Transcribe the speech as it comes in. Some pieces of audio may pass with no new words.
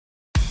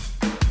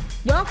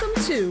Welcome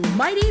to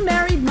Mighty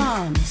Married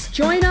Moms.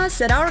 Join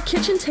us at our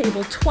kitchen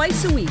table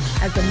twice a week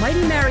as the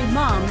Mighty Married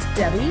Moms,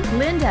 Debbie,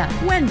 Linda,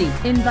 Wendy,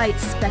 invite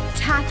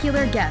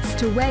spectacular guests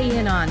to weigh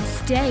in on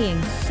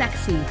staying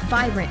sexy,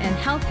 vibrant, and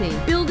healthy,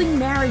 building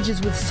marriages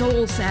with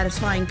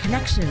soul-satisfying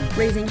connection,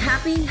 raising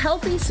happy,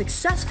 healthy,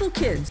 successful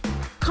kids.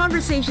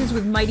 Conversations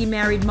with Mighty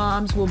Married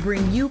Moms will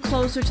bring you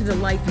closer to the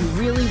life you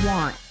really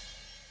want.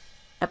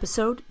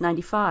 Episode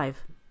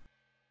 95.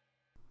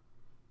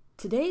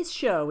 Today's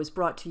show is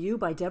brought to you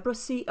by Deborah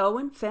C.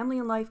 Owen, Family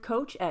and Life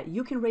Coach at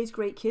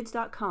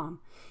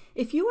youcanraisegreatkids.com.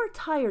 If you are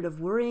tired of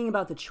worrying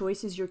about the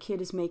choices your kid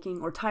is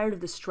making, or tired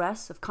of the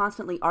stress of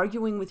constantly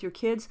arguing with your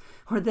kids,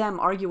 or them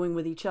arguing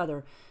with each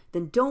other,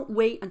 then don't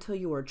wait until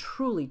you are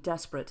truly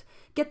desperate.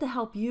 Get the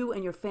help you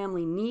and your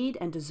family need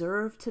and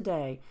deserve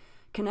today.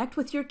 Connect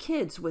with your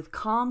kids with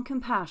calm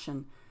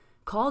compassion.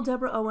 Call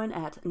Deborah Owen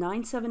at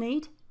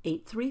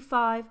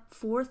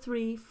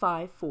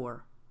 978-835-4354.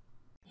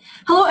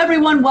 Hello,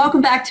 everyone.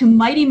 Welcome back to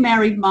Mighty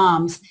Married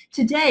Moms.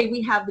 Today,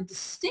 we have the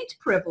distinct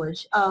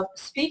privilege of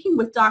speaking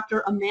with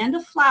Dr.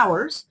 Amanda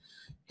Flowers.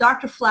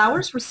 Dr.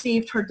 Flowers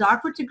received her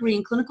doctorate degree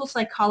in clinical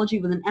psychology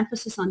with an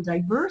emphasis on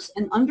diverse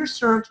and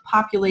underserved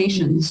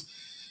populations.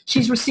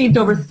 She's received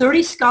over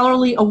 30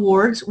 scholarly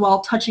awards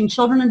while touching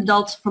children and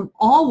adults from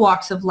all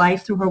walks of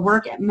life through her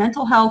work at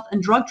mental health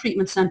and drug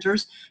treatment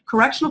centers,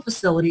 correctional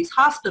facilities,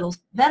 hospitals,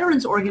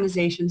 veterans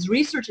organizations,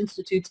 research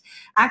institutes,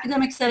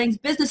 academic settings,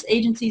 business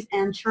agencies,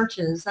 and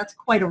churches. That's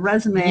quite a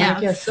resume. Yeah, I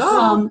guess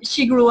so.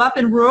 She grew up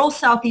in rural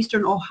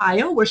southeastern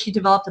Ohio, where she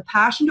developed a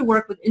passion to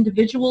work with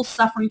individuals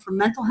suffering from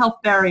mental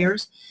health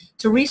barriers,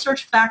 to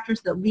research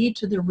factors that lead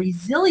to their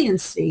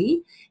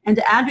resiliency, and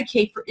to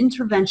advocate for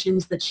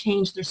interventions that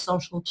change their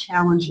social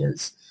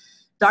challenges.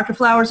 Dr.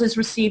 Flowers has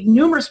received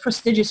numerous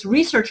prestigious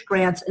research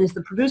grants and is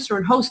the producer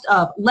and host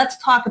of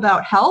Let's Talk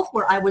About Health,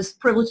 where I was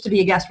privileged to be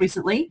a guest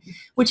recently,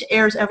 which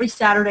airs every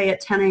Saturday at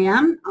 10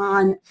 a.m.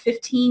 on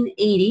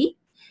 1580,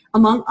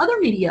 among other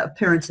media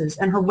appearances.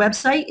 And her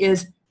website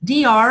is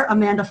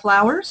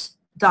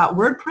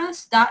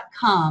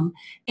dramandaflowers.wordpress.com.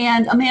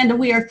 And Amanda,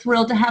 we are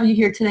thrilled to have you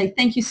here today.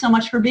 Thank you so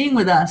much for being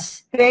with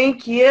us.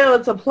 Thank you.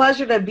 It's a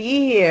pleasure to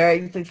be here.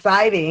 It's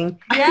exciting.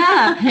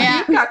 Yeah.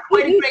 You've got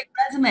quite a great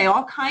resume,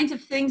 all kinds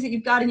of things that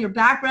you've got in your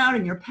background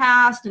and your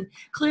past, and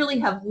clearly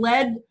have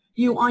led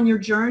you on your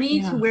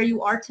journey to where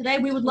you are today.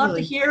 We would love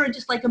to hear in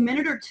just like a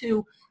minute or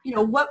two,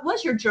 what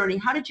was your journey?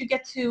 How did you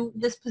get to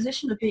this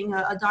position of being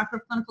a doctor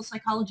of clinical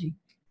psychology?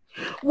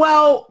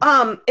 Well,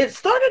 it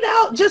started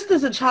out just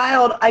as a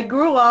child. I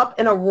grew up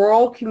in a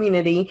rural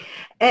community,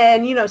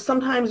 and,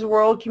 sometimes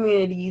rural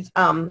communities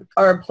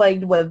are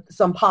plagued with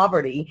some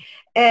poverty.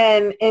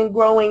 And in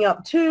growing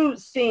up, too,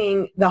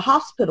 seeing the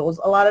hospitals,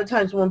 a lot of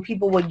times when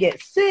people would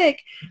get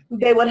sick,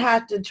 they would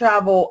have to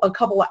travel a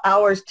couple of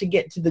hours to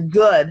get to the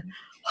good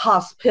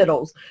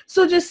hospitals.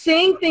 So just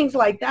seeing things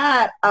like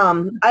that,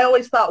 I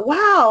always thought,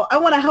 wow, I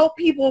want to help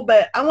people,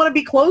 but I want to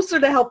be closer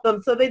to help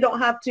them so they don't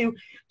have to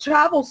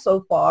travel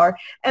so far.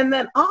 And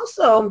then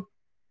also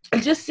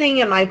just seeing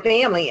in my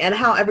family and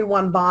how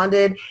everyone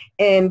bonded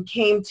and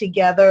came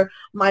together.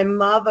 My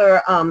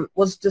mother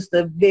was just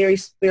a very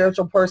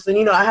spiritual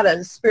person. I had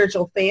a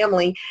spiritual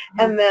family.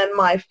 And then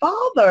my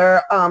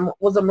father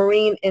was a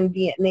Marine in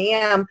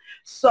Vietnam.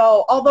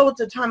 So although at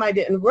the time I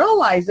didn't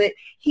realize it,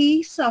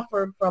 he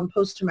suffered from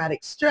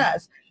post-traumatic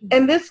stress.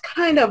 And this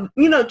kind of,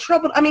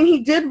 troubled, he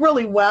did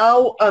really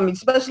well,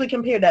 especially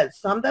compared to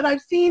some that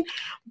I've seen,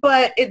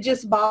 but it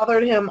just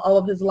bothered him all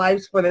of his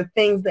life for the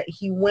things that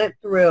he went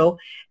through.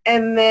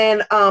 And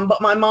then,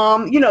 but my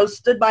mom,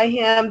 stood by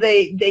him.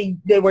 They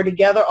were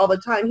together all the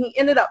time. He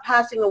ended up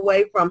passing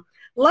away from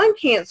lung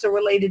cancer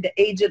related to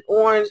Agent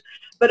Orange,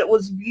 but it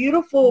was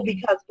beautiful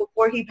because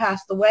before he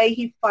passed away,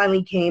 he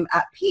finally came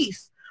at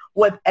peace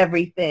with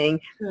everything.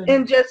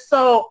 And just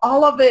so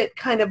all of it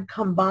kind of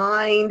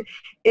combined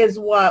is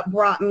what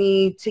brought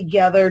me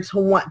together to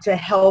want to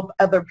help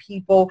other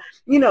people,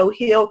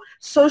 heal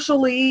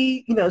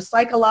socially,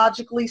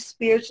 psychologically,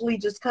 spiritually,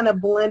 just kind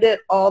of blend it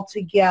all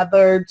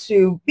together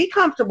to be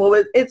comfortable.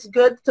 It's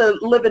good to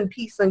live in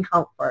peace and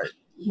comfort.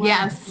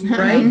 Yes.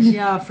 Right?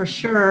 Yeah, for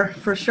sure.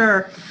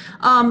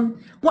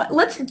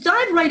 Let's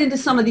dive right into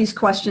some of these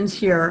questions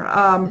here.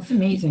 It's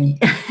amazing.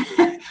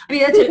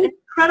 That's an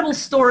incredible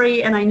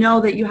story, and I know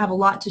that you have a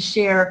lot to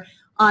share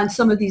on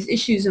some of these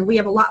issues, and we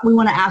have a lot we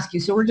want to ask you,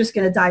 so we're just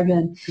going to dive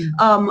in.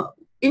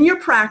 In your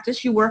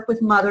practice, you work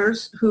with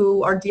mothers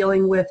who are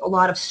dealing with a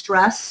lot of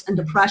stress and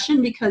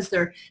depression because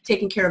they're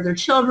taking care of their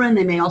children.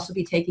 They may also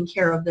be taking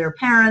care of their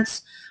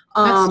parents.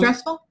 That's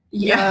stressful?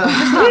 Yeah.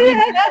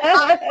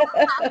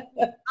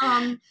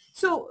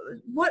 So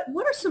what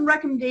are some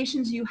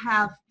recommendations you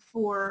have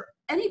for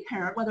any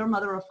parent, whether a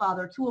mother or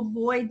father, to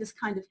avoid this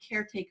kind of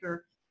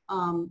caretaker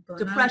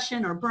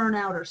depression or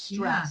burnout or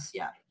stress?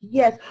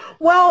 Yes.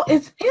 Well,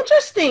 it's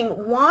interesting.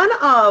 One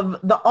of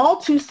the all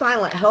too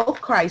silent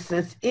health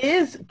crisis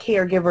is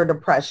caregiver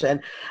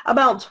depression.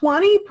 About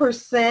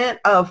 20%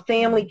 of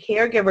family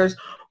caregivers,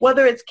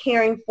 whether it's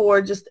caring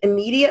for just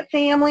immediate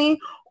family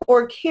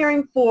or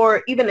caring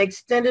for even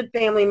extended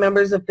family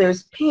members if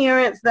there's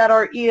parents that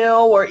are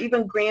ill or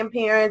even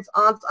grandparents,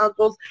 aunts,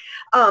 uncles.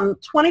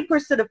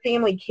 20% of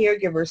family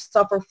caregivers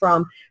suffer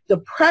from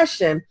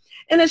depression.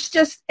 And it's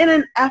just in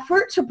an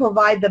effort to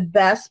provide the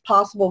best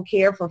possible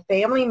care for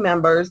family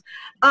members,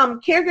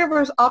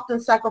 caregivers often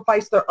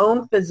sacrifice their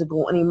own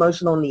physical and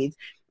emotional needs.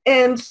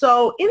 And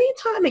so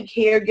anytime a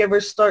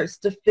caregiver starts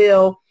to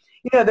feel,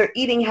 their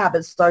eating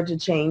habits start to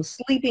change,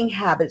 sleeping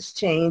habits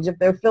change, if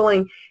they're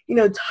feeling,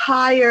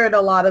 tired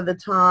a lot of the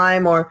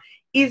time or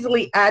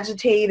easily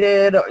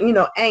agitated or,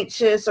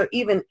 anxious or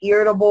even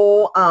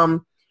irritable,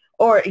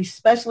 or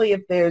especially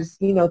if there's,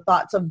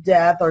 thoughts of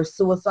death or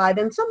suicide,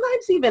 and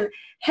sometimes even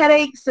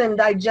headaches and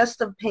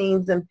digestive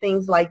pains and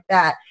things like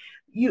that,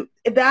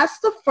 that's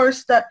the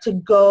first step to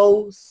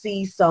go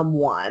see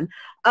someone.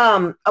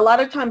 A lot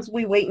of times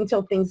we wait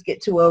until things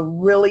get to a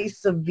really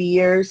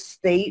severe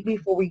state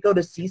before we go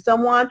to see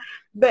someone.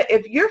 But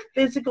if your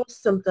physical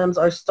symptoms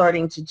are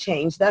starting to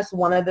change, that's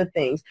one of the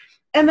things.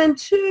 And then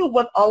two,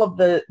 with all of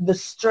the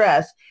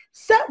stress,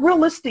 set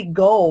realistic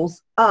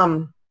goals.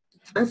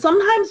 And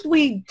sometimes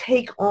we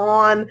take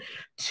on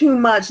too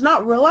much,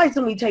 not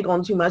realizing we take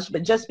on too much,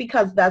 but just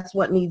because that's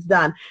what needs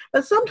done.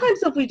 But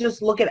sometimes if we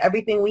just look at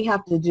everything we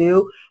have to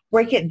do,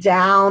 break it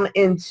down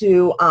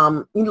into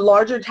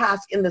larger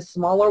tasks into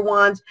smaller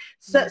ones,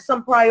 set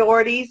some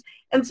priorities.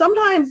 And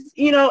sometimes,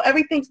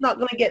 everything's not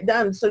going to get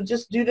done. So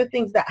just do the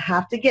things that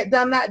have to get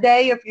done that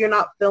day if you're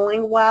not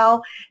feeling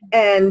well,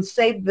 and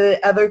save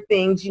the other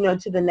things,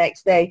 to the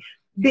next day.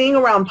 Being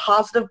around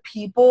positive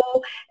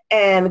people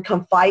and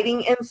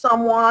confiding in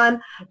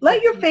someone.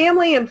 Let your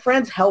family and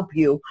friends help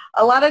you.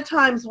 A lot of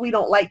times we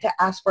don't like to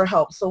ask for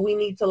help, so we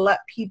need to let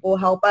people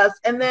help us.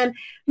 And then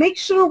make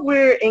sure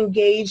we're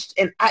engaged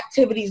in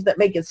activities that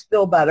make us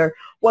feel better,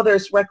 whether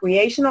it's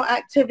recreational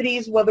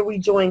activities, whether we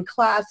join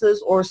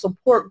classes or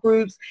support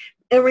groups.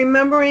 And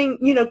remembering,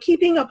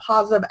 keeping a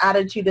positive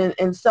attitude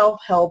and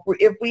self-help.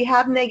 If we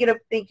have negative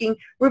thinking,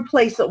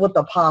 replace it with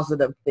a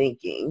positive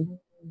thinking.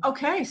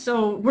 Okay,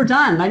 so we're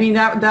done. I mean,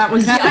 that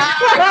was that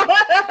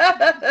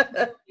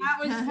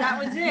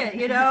was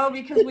it,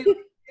 because we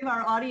give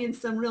our audience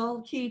some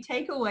real key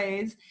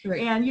takeaways,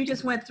 right. And you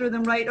just went through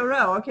them right in a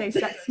row. Okay,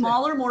 set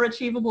smaller, more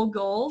achievable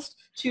goals.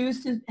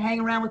 Choose to hang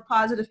around with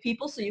positive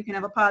people so you can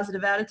have a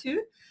positive attitude.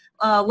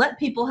 Let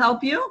people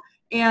help you,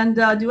 and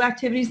do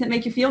activities that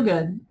make you feel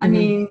good. I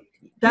mean,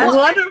 that's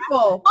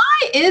wonderful.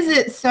 Why is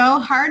it so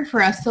hard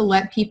for us to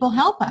let people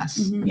help us?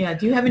 Mm-hmm. Yeah.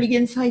 Do you have any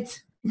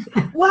insights?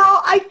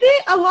 Well, I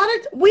think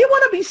we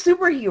want to be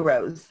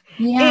superheroes.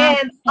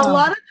 Yeah. And a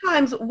lot of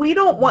times we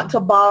don't want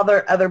to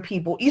bother other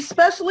people,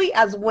 especially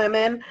as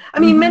women. I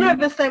mean, men are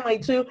the same way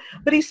too,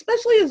 but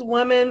especially as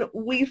women,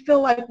 we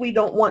feel like we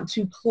don't want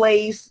to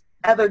place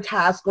other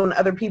tasks on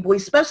other people,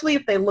 especially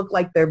if they look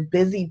like they're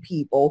busy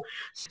people.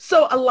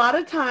 So a lot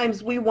of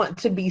times we want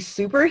to be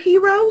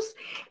superheroes,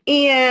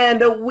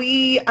 and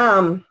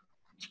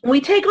we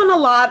take on a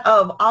lot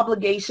of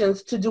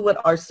obligations to do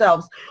it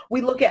ourselves.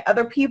 We look at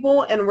other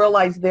people and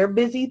realize they're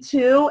busy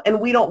too,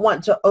 and we don't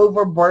want to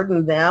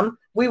overburden them.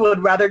 We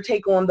would rather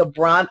take on the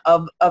brunt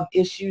of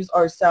issues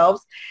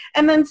ourselves.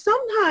 And then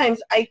sometimes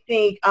I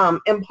think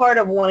in part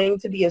of wanting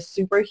to be a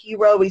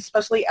superhero,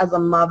 especially as a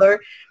mother,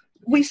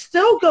 we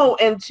still go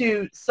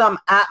into some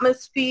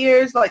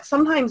atmospheres, like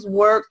sometimes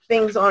work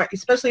things aren't,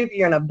 especially if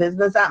you're in a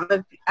business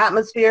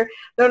atmosphere,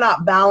 they're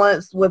not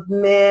balanced with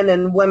men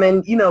and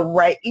women,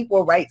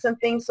 equal rights and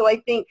things. So I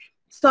think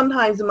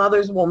sometimes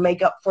mothers will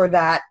make up for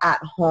that at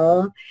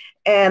home.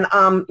 And,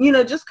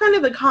 just kind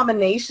of the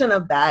combination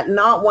of that,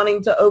 not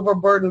wanting to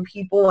overburden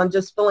people and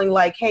just feeling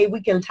like, hey,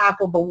 we can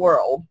tackle the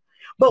world,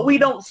 but we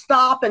don't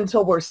stop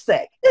until we're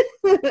sick.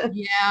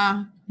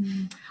 Yeah.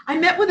 I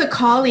met with a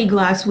colleague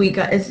last week.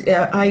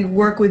 I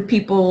work with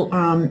people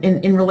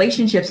in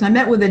relationships, and I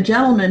met with a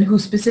gentleman who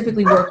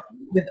specifically worked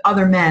with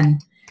other men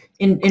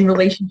in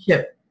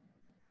relationship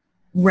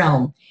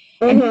realm.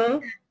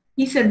 And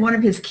he said one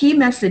of his key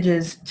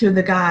messages to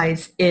the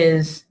guys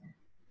is,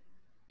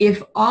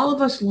 if all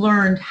of us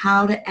learned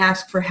how to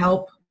ask for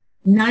help,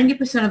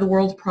 90% of the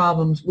world's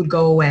problems would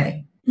go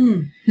away.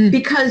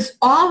 Because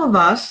all of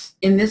us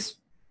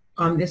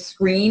on this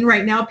screen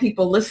right now,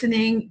 people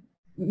listening,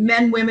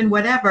 men, women,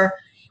 whatever,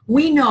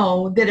 we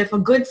know that if a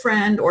good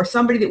friend or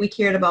somebody that we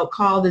cared about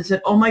called and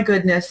said, oh my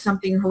goodness,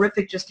 something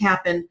horrific just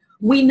happened,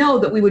 we know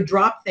that we would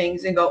drop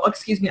things and go, oh,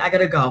 excuse me, I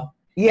gotta go.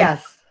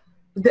 Yes.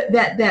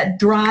 That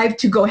drive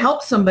to go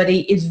help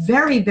somebody is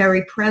very,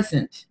 very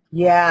present.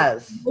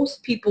 Yes.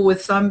 Most people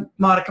with some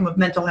modicum of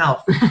mental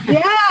health.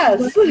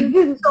 Yes.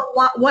 So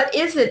what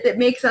is it that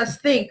makes us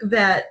think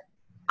that,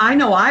 I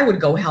know I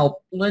would go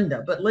help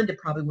Linda, but Linda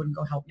probably wouldn't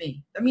go help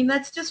me. I mean,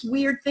 that's just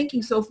weird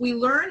thinking. So if we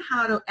learn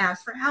how to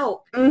ask for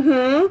help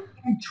and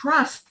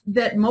trust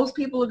that most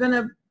people are going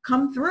to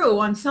come through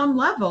on some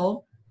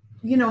level,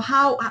 a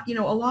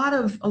lot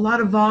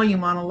of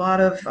volume on a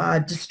lot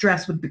of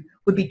distress would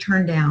be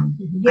turned down.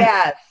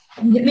 Yes.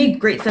 It made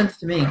great sense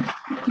to me.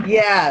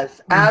 Yes,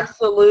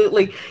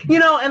 absolutely.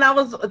 And I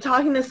was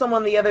talking to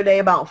someone the other day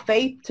about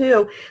faith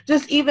too.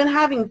 Just even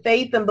having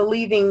faith and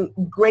believing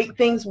great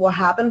things will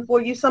happen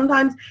for you.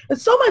 Sometimes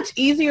it's so much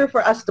easier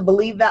for us to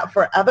believe that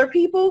for other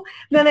people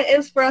than it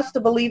is for us to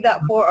believe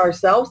that for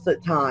ourselves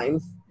at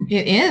times.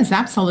 It is,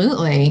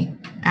 absolutely.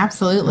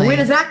 Absolutely. Where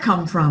does that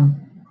come from?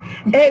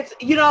 It's,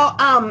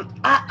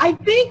 I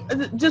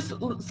think just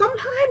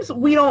sometimes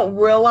we don't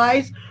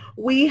realize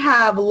we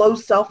have low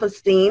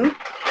self-esteem.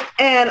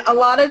 And a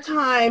lot of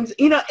times,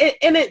 and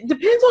it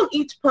depends on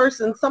each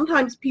person.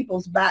 Sometimes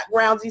people's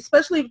backgrounds,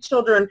 especially if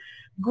children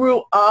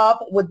grew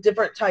up with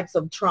different types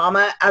of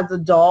trauma as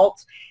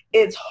adults,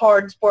 it's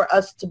hard for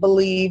us to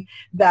believe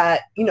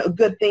that,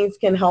 good things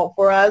can help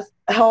us.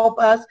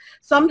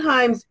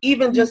 Sometimes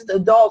even just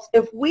adults,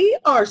 if we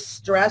are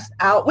stressed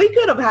out, we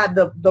could have had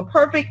the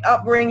perfect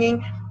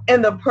upbringing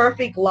and the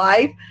perfect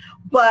life.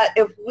 But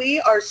if we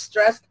are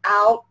stressed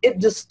out, it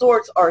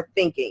distorts our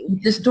thinking.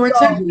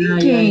 Distorts our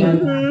thinking.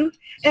 Mm-hmm.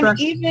 And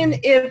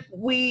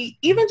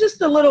even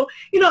just a little,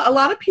 a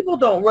lot of people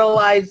don't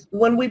realize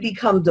when we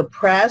become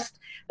depressed,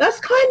 that's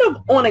kind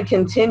of on a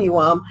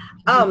continuum.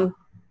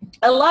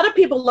 A lot of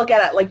people look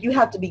at it like you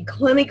have to be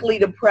clinically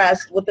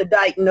depressed with a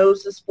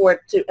diagnosis for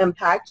it to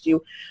impact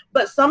you.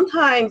 But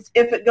sometimes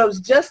if it goes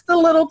just a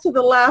little to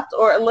the left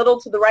or a little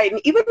to the right, and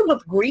even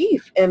with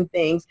grief and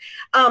things,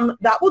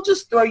 that will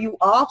just throw you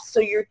off. So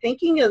your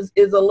thinking is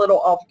a little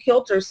off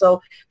kilter.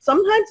 So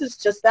sometimes it's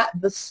just that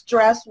the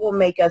stress will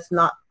make us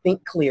not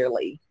think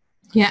clearly.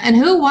 Yeah, and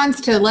who wants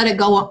to let it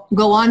go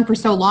on for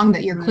so long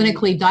that you're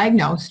clinically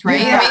diagnosed,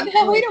 right? Yeah. I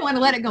mean, we don't want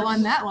to let it go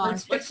on that long.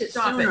 Let's fix it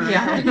Stop sooner. it.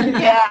 Yeah.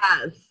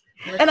 Yes.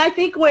 And I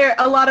think where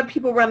a lot of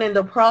people run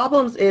into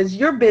problems is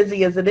you're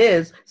busy as it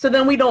is. So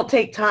then we don't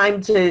take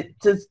time to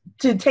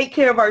take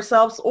care of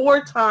ourselves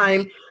or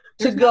time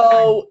to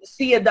go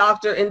see a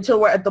doctor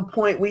until we're at the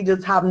point we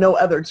just have no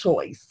other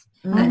choice.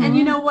 Mm-hmm. And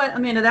you know what,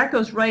 Amanda, that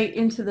goes right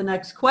into the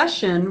next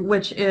question,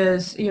 which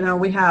is,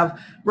 we have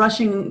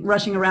rushing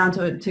around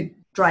to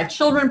drive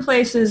children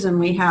places, and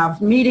we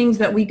have meetings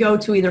that we go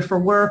to either for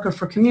work or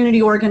for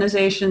community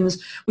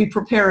organizations. We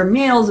prepare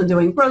meals and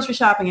doing grocery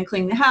shopping and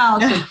cleaning the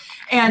house.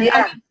 And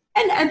Yeah.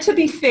 and to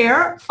be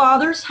fair,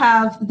 fathers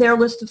have their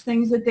list of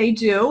things that they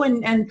do,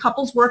 and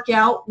couples work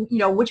out,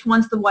 which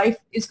ones the wife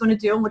is going to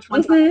do and which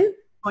ones the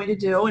going to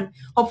do, and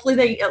hopefully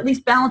they at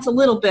least balance a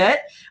little bit.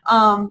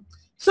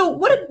 So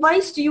what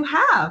advice do you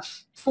have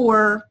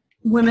for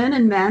women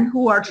and men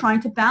who are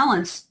trying to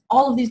balance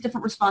all of these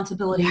different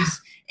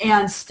responsibilities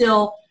and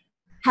still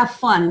have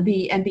fun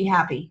and be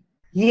happy?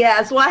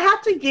 Yes, well, I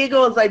have to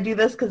giggle as I do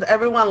this because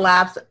everyone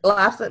laughs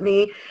at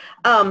me.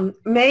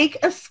 Make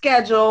a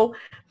schedule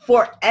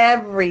for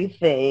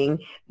everything.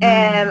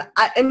 And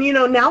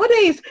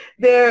nowadays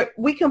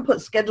we can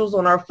put schedules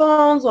on our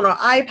phones, on our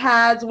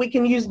iPads. We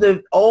can use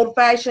the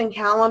old-fashioned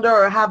calendar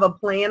or have a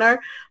planner.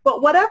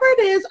 But whatever it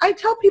is, I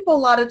tell people a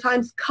lot of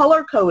times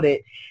color code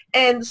it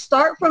and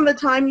start from the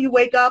time you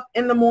wake up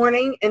in the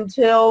morning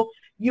until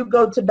you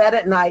go to bed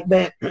at night.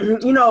 But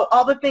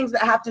all the things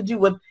that have to do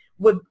with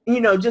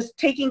just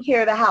taking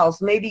care of the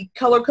house, maybe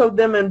color code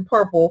them in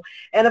purple.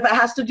 And if it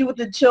has to do with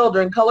the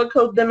children, color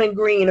code them in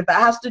green. If it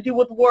has to do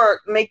with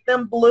work, make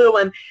them blue.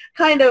 And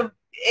kind of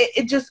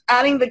it just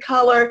adding the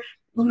color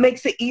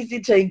makes it easy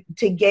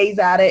to gaze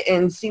at it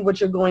and see what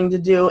you're going to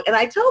do. And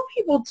I tell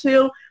people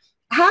too,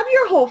 have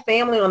your whole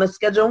family on a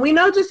schedule. And we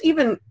know just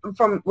even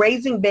from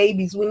raising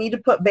babies, we need to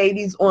put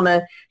babies on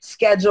a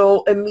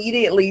schedule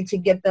immediately to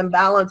get them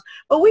balanced.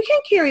 But we can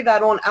carry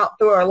that on out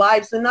through our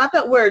lives. And not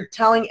that we're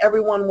telling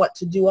everyone what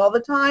to do all the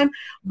time,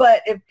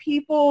 but if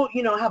people,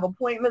 have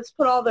appointments,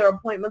 put all their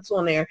appointments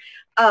on there.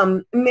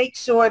 Make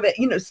sure that,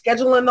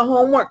 schedule in the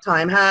homework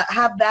time,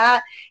 have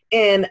that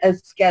in a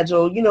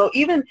schedule,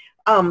 even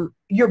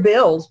your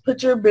bills,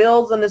 put your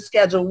bills on a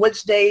schedule,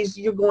 which days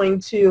you're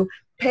going to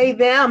pay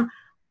them.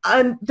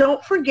 And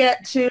don't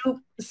forget to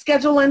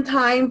schedule in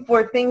time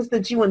for things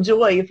that you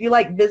enjoy. If you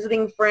like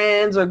visiting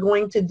friends or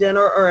going to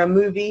dinner or a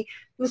movie,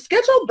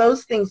 schedule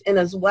those things in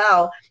as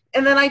well.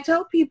 And then I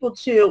tell people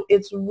too,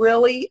 it's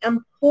really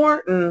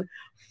important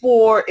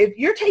if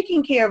you're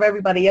taking care of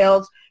everybody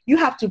else, you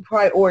have to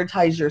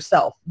prioritize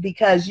yourself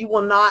because you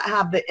will not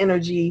have the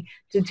energy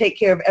to take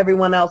care of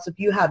everyone else if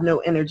you have no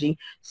energy.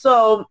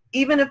 So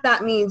even if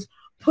that means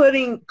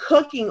putting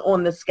cooking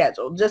on the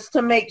schedule just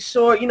to make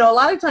sure, a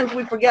lot of times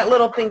we forget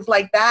little things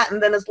like that,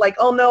 and then it's like,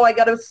 oh no, I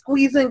got to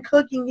squeeze in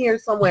cooking here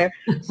somewhere.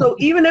 So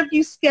even if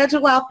you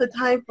schedule out the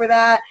time for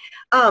that,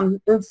 and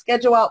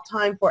schedule out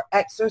time for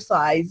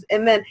exercise,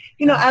 and then,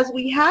 as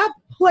we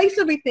place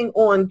everything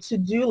on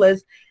to-do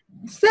list,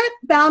 set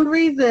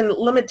boundaries and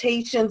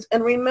limitations,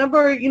 and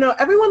remember,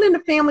 everyone in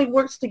the family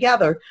works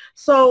together.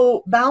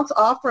 So bounce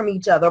off from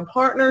each other.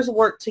 Partners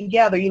work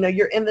together.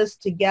 You're in this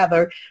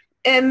together.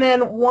 And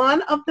then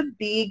one of the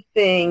big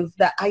things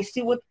that I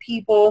see with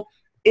people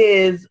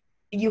is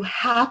you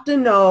have to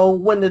know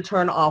when to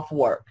turn off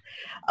work.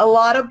 a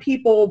lot of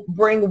people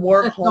bring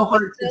work That's home. so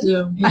hard to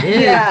do. It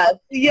is. Yes,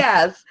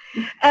 yes.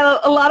 And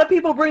a lot of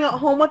people bring it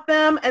home with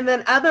them, and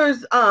then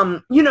others,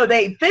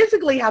 they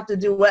physically have to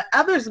do it.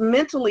 Others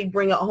mentally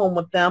bring it home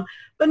with them,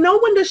 but no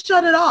one to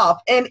shut it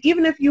off. And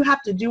even if you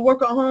have to do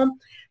work at home,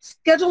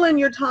 schedule in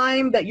your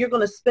time that you're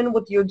going to spend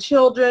with your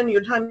children,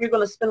 your time you're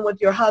going to spend with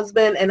your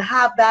husband, and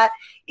have that,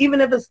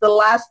 even if it's the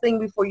last thing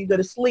before you go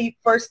to sleep,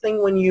 first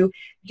thing when you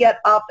get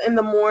up in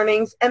the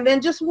mornings. And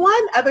then just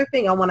one other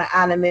thing I want to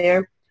add in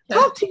there,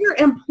 talk to your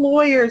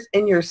employers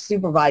and your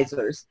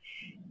supervisors.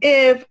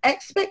 If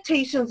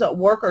expectations at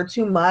work are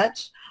too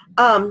much,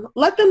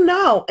 let them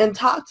know and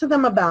talk to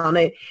them about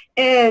it.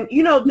 And,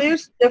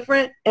 there's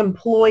different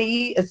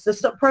employee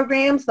assistant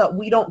programs that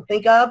we don't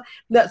think of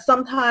that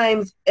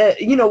sometimes,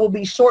 will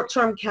be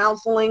short-term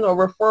counseling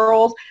or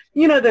referrals.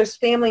 There's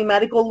family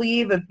medical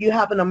leave if you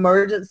have an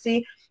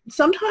emergency.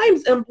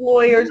 Sometimes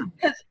employers,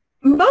 because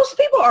most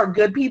people are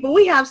good people.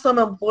 We have some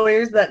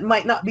employers that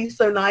might not be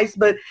so nice,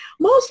 but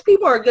most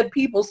people are good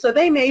people. So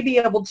they may be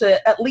able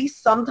to at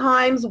least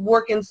sometimes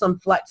work in some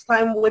flex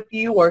time with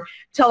you, or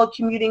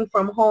telecommuting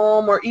from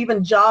home, or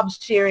even job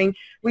sharing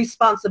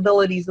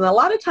responsibilities. And a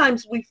lot of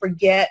times we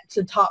forget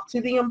to talk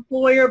to the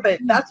employer, but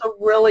that's a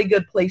really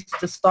good place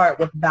to start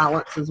with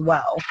balance as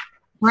well.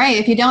 Right.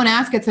 If you don't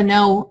ask, it's a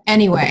no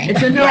anyway.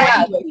 It's a no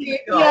anyway.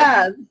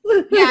 Yes.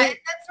 Yeah,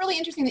 that's really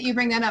interesting that you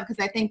bring that up,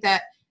 because I think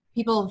that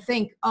people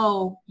think,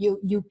 oh,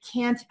 you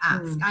can't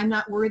ask. I'm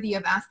not worthy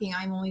of asking.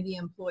 I'm only the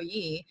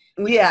employee.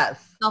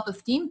 Yes.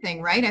 Self-esteem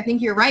thing, right? I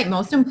think you're right.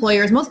 Most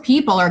employers, most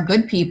people are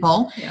good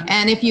people. Yeah.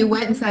 And if you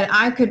went and said,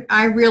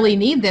 I really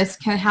need this,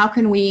 how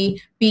can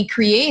we be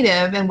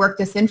creative and work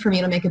this in for me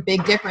to make a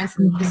big difference?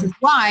 And this is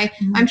why,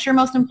 I'm sure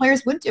most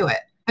employers would do it.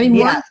 I mean,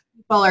 more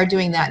people are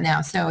doing that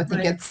now. So I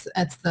think it's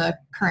the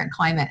current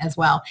climate as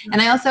well.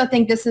 And I also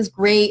think this is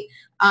great.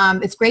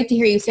 It's great to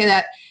hear you say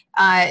that,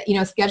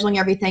 scheduling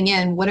everything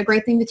in. What a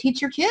great thing to teach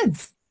your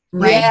kids.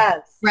 Right?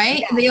 Yes. Right?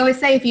 Yes. They always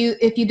say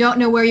if you don't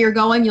know where you're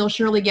going, you'll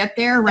surely get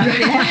there. Right?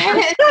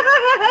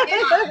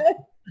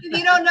 If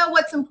you don't know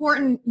what's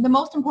important, the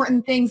most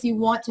important things you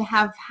want to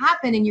have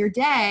happen in your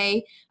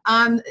day,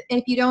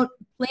 if you don't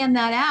plan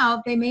that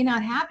out, they may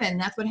not happen.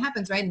 That's what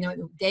happens, right? A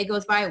day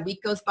goes by, a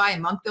week goes by, a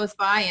month goes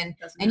by,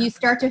 and you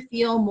start to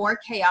feel more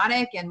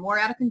chaotic and more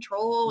out of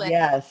control. And,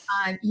 yes.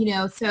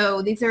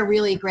 So these are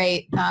really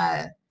great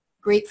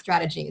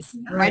strategies.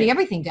 Right. Writing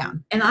everything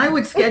down. And I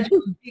would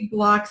schedule big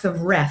blocks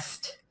of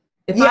rest.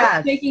 If I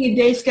was making a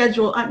day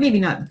schedule, maybe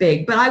not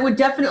big, but I would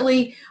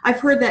definitely, I've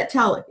heard that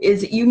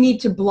is you need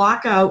to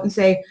block out and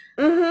say,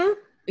 and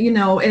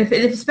if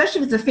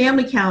especially if it's a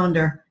family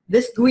calendar,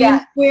 this green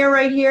square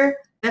right here,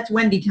 that's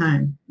Wendy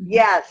time.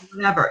 Yes.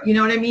 Whatever. You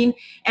know what I mean?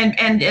 And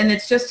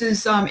it's just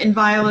as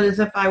inviolate as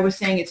if I was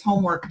saying it's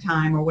homework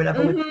time or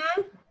whatever.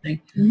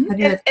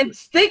 And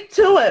stick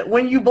to it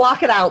when you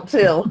block it out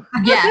too.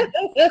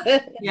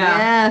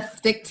 Yes,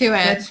 stick to it.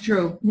 That's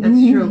true.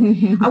 That's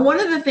true. One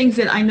of the things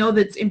that I know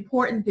that's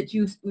important that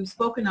we've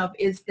spoken of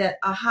is that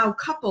how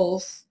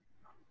couples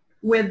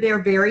with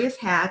their various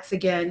hats,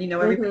 again,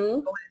 everybody's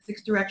going in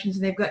 6 directions,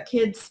 and they've got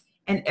kids,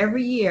 and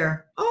every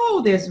year,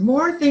 there's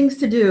more things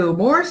to do,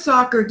 more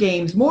soccer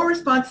games, more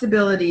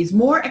responsibilities,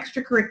 more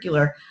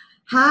extracurricular.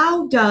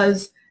 How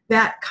does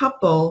that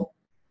couple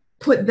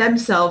put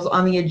themselves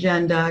on the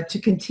agenda to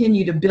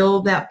continue to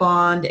build that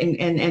bond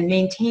and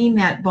maintain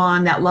that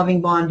bond, that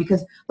loving bond,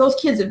 because those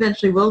kids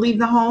eventually will leave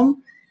the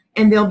home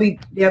and they'll be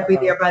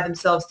there by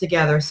themselves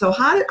together. So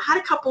how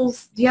do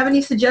couples, do you have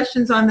any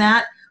suggestions on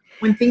that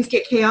when things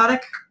get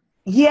chaotic?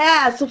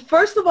 Yeah, so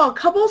first of all,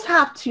 couples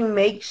have to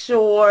make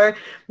sure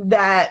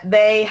that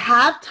they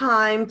have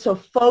time to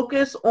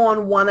focus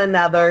on one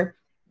another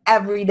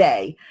every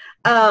day.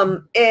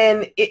 And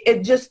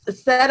it just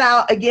set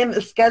out, again,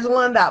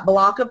 scheduling that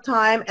block of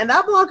time. And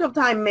that block of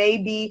time may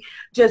be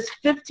just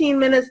 15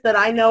 minutes that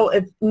I know,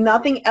 if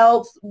nothing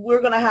else,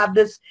 we're going to have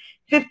this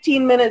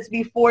 15 minutes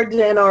before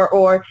dinner,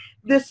 or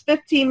this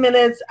 15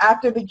 minutes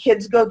after the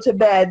kids go to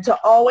bed, to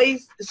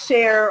always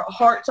share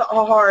heart to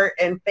heart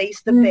and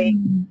face to face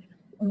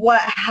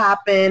what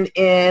happened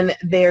in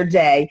their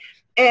day.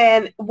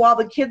 And while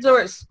the kids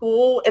are at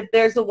school, if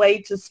there's a way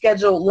to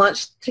schedule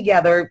lunch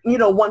together,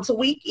 once a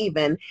week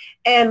even,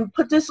 and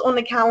put this on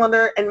the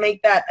calendar and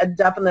make that a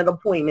definite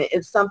appointment.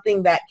 It's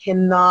something that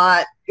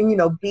cannot,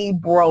 be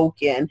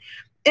broken.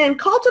 And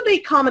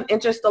cultivate common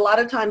interest. A lot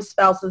of times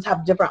spouses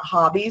have different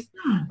hobbies,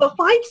 but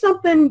find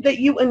something that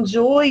you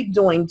enjoy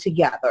doing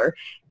together.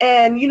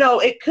 And,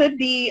 it could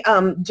be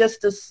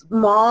just as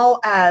small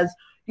as,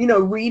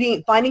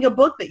 finding a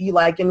book that you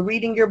like and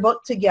reading your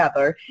book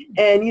together,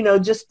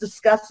 and, just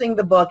discussing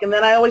the book. And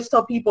then I always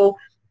tell people,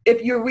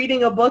 if you're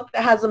reading a book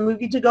that has a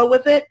movie to go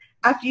with it,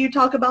 after you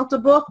talk about the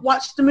book,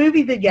 watch the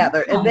movie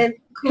together and then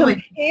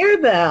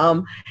compare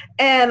them.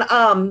 And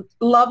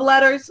love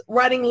letters,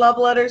 writing love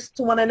letters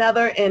to one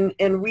another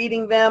and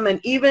reading them, and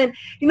even,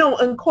 you know,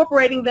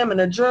 incorporating them in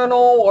a journal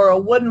or a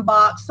wooden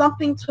box,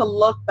 something to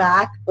look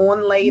back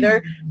on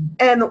later.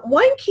 And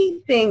one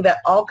key thing that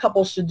all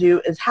couples should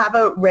do is have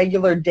a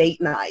regular date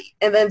night.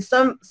 And then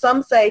some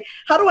say,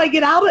 how do I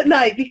get out at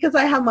night because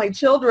I have my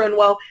children?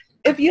 Well,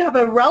 if you have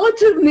a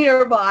relative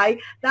nearby,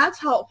 that's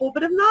helpful.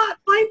 But if not,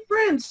 find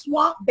friends.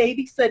 Swap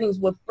babysittings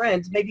with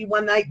friends. Maybe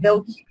one night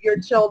they'll keep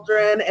your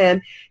children,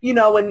 and, you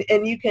know,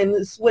 and you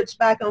can switch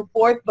back and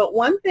forth. But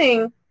one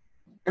thing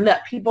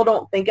that people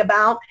don't think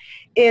about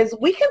is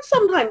we can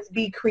sometimes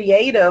be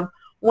creative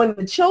when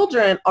the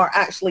children are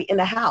actually in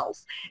the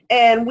house.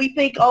 And we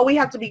think, oh, we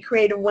have to be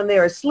creative when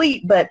they're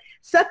asleep, but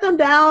set them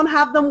down,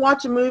 have them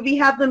watch a movie,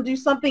 have them do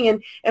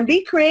something, and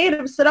be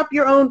creative. Set up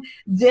your own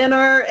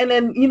dinner, and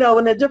then, you know,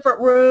 in a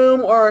different room,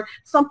 or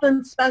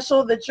something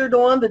special that you're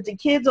doing that the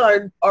kids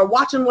are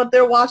watching what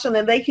they're watching,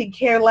 and they could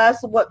care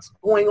less what's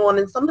going on.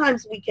 And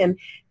sometimes we can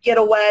get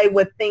away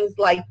with things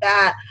like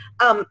that.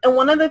 And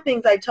one of the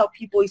things I tell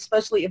people,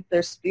 especially if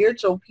they're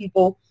spiritual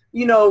people,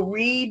 you know,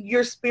 read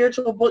your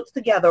spiritual books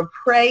together,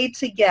 pray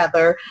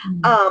together.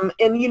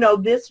 And, you know,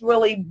 this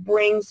really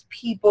brings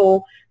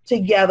people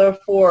together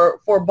for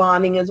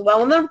bonding as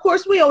well. And then, of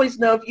course, we always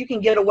know if you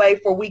can get away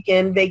for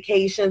weekend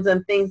vacations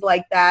and things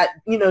like that,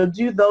 you know,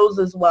 do those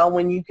as well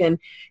when you can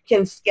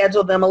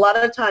schedule them. A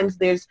lot of times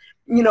there's,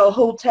 you know,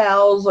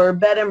 hotels or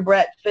bed and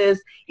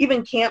breakfast,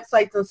 even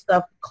campsites and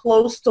stuff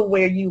close to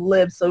where you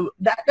live. So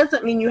that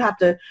doesn't mean you have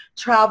to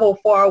travel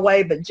far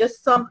away, but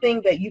just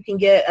something that you can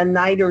get a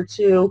night or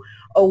two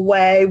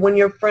away when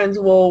your friends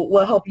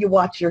will help you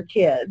watch your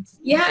kids.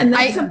 Yeah, and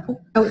that's the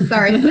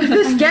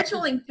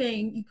scheduling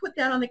thing. You put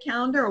that on the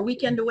calendar, a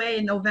weekend away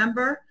in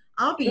November.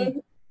 I'll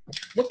be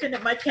looking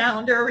at my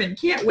calendar and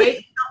can't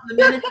wait the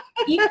minute.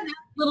 Even that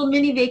little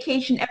mini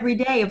vacation every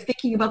day of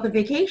thinking about the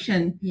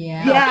vacation.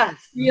 Yeah.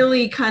 Yes.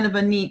 Really kind of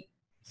a neat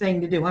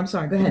thing to do. I'm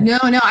sorry, go ahead. No,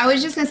 I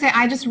was just going to say,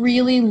 I just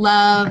really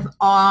love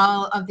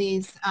all of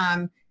these.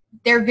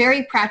 They're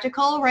very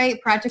practical,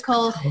 right?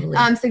 Practical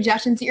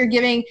suggestions that you're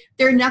giving.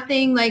 They're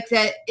nothing like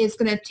that is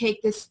going to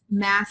take this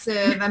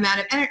massive amount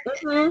of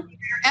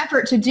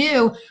effort to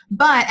do.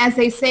 But as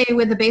they say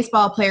with a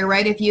baseball player,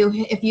 right? If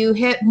you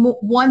hit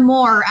one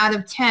more out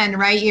of 10,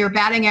 right, your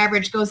batting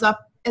average goes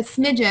up a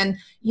smidgen.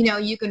 You know,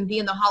 you can be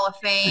in the Hall of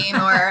Fame,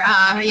 or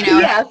you know,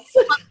 yes.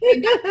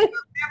 whatever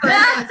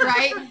it is,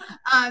 right?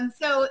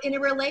 So in a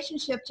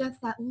relationship,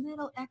 just that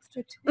little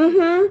extra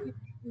tweak.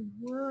 A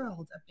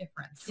world of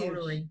difference.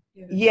 Totally.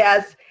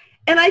 Yes.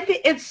 And I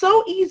think it's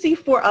so easy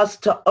for us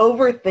to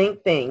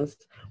overthink things.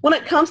 When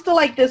it comes to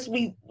like this,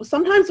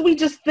 sometimes we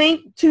just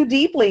think too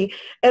deeply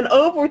and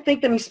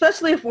overthink them,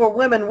 especially if we're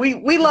women.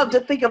 We love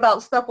to think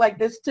about stuff like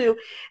this too.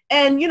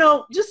 And, you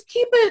know, just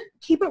keep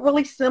it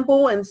really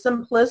simple and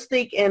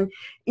simplistic, and,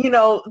 you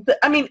know,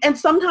 and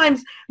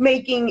sometimes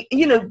making,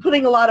 you know,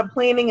 putting a lot of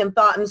planning and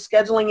thought and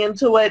scheduling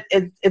into it,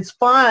 it's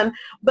fun,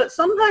 but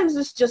sometimes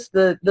it's just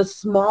the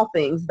small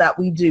things that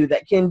we do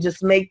that can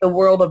just make the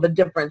world of a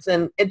difference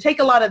and take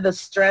a lot of the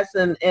stress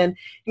and,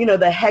 you know,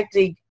 the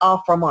hectic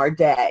off from our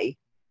day.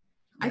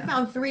 I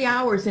found 3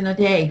 hours in a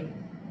day.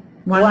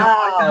 Wow.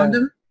 I found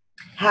them?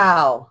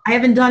 How? I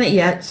haven't done it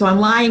yet, so I'm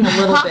lying a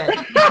little bit.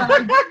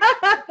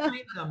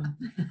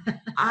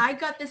 I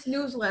got this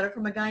newsletter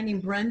from a guy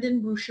named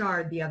Brendan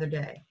Bouchard the other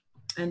day,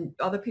 and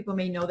other people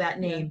may know that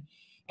name.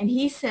 And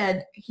he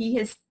said he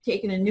has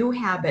taken a new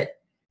habit.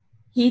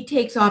 He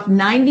takes off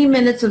 90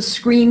 minutes of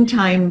screen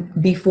time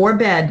before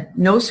bed,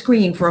 no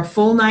screen, for a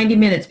full 90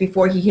 minutes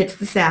before he hits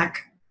the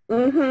sack.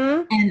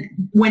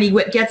 And when he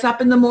gets up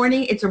in the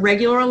morning, it's a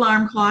regular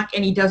alarm clock,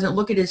 and he doesn't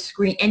look at his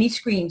screen, any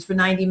screens, for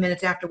 90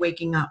 minutes after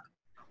waking up.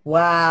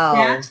 Wow.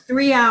 That's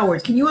 3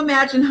 hours. Can you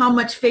imagine how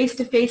much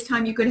face-to-face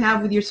time you could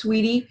have with your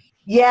sweetie?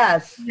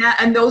 Yes.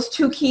 And those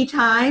two key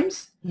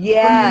times?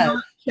 Yes. When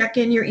you check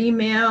in your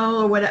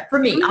email or whatever. For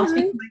me, I'll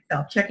speak for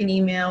myself, check an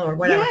email or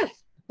whatever. Yes.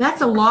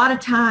 That's a lot of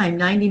time,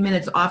 90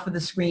 minutes off of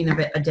the screen of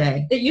it a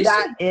day. It used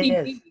to be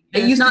TV.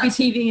 It used to be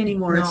TV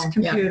anymore. No. It's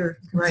computer.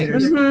 Yeah.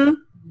 Right.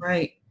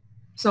 Right.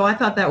 So I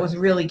thought that was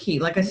really key.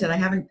 Like I said, I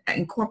haven't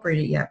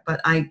incorporated it yet, but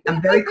I'm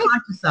very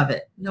conscious of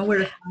it. Know where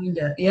to find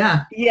it.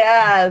 Yeah.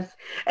 Yes.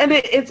 And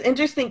it's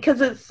interesting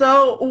because it's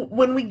so,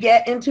 when we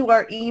get into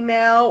our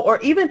email, or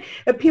even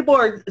if people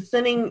are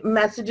sending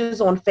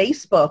messages on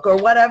Facebook or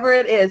whatever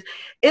it is,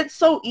 it's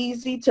so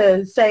easy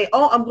to say,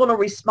 oh, I'm going to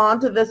respond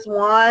to this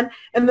one.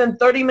 And then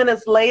 30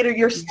 minutes later,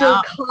 you're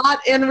still caught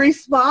in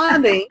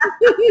responding.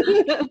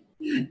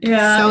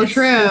 Yeah, so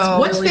true.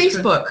 What's really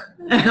Facebook? True.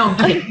 No, I'm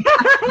kidding.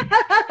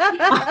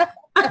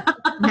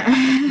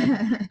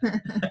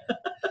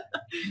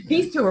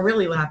 These two are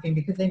really laughing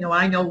because they know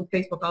I know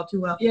Facebook all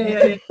too well.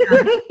 Yeah.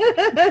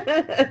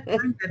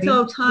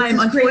 So time,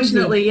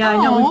 unfortunately, I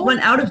know we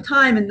went out of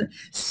time, and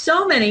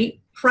so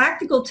many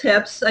practical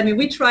tips. I mean,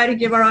 we try to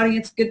give our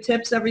audience good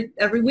tips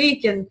every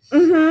week, and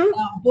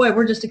boy,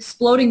 we're just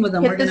exploding with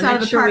them. Hit this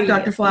out of the park,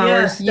 Dr.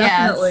 Flowers.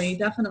 Yes,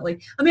 definitely.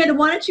 Amanda,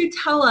 why don't you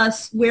tell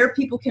us where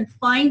people can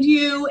find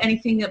you,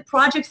 anything that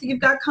projects that you've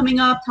got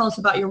coming up, tell us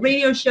about your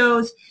radio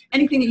shows,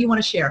 anything that you want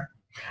to share.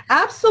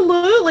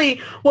 Absolutely.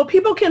 Well,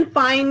 people can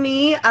find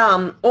me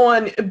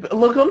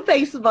look on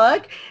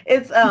Facebook.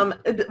 It's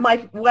my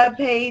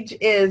webpage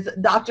is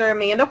Dr.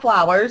 Amanda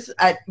Flowers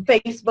at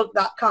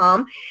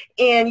facebook.com,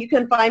 and you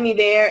can find me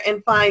there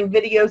and find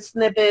video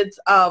snippets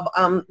of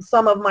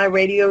some of my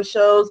radio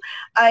shows.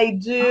 I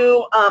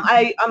do.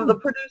 I'm the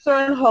producer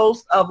and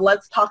host of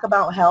Let's Talk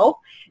About Health.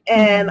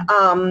 And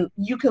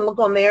you can look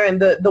on there and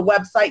the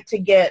website to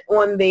get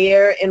on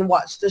there and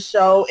watch the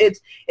show. It's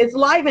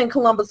live in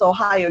Columbus,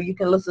 Ohio. You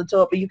can listen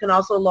to it, but you can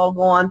also log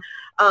on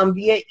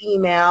via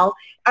email.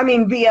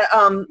 Via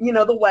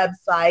the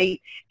website.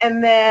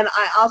 And then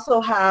I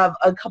also have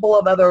a couple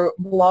of other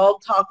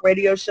blog talk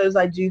radio shows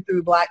I do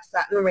through Black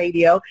Satin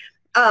Radio.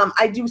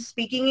 I do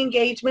speaking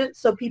engagements,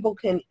 so people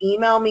can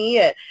email me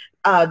at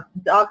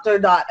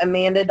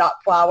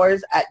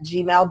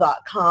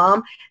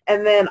dr.amanda.flowers@gmail.com,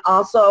 and then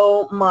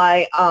also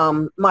my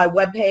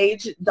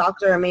webpage,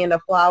 Dr. Amanda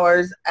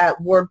Flowers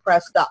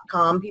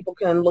 @wordpress.com. People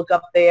can look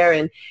up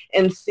there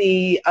and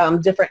see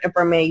different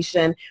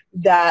information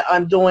that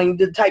I'm doing,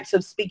 the types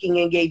of speaking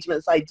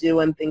engagements I do,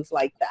 and things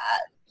like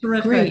that.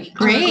 Terrific.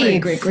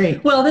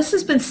 Great. Well, this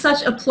has been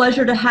such a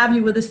pleasure to have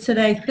you with us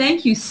today.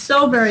 Thank you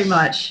so very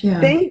much. Yeah.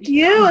 Thank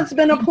you. It's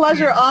been a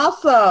pleasure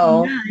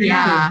also.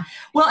 Yeah.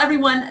 Well,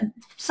 everyone,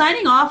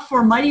 signing off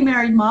for Mighty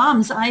Married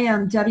Moms, I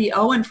am Debbie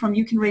Owen from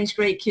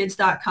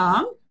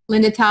YouCanRaisegreatKids.com.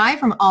 Linda Tighe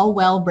from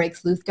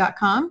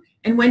allwellbreaksloose.com.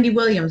 And Wendy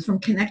Williams from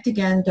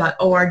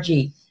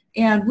connectagain.org.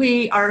 And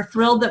we are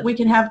thrilled that we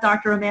can have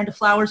Dr. Amanda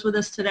Flowers with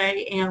us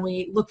today, and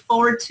we look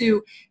forward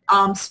to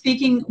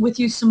speaking with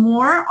you some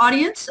more,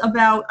 audience,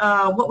 about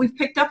what we've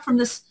picked up from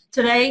this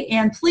today.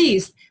 And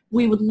please,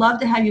 we would love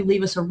to have you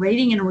leave us a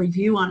rating and a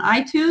review on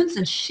iTunes,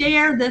 and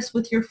share this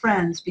with your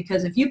friends,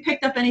 because if you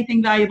picked up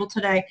anything valuable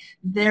today,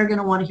 they're going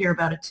to want to hear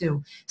about it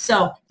too.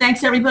 So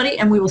thanks, everybody,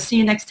 and we will see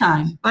you next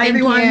time. Bye,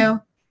 everyone.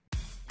 You.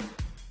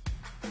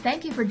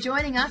 Thank you for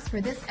joining us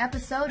for this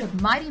episode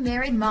of Mighty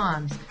Married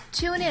Moms.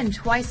 Tune in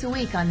twice a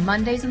week on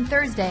Mondays and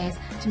Thursdays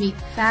to meet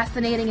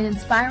fascinating and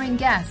inspiring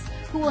guests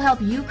who will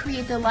help you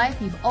create the life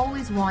you've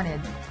always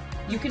wanted.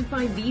 You can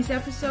find these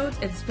episodes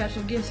and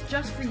special gifts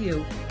just for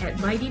you at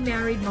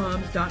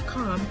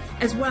mightymarriedmoms.com,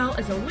 as well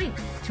as a link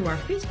to our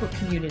Facebook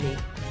community,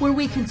 where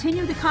we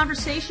continue the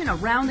conversation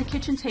around the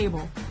kitchen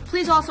table.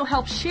 Please also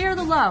help share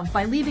the love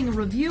by leaving a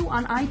review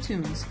on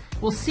iTunes.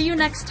 We'll see you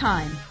next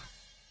time.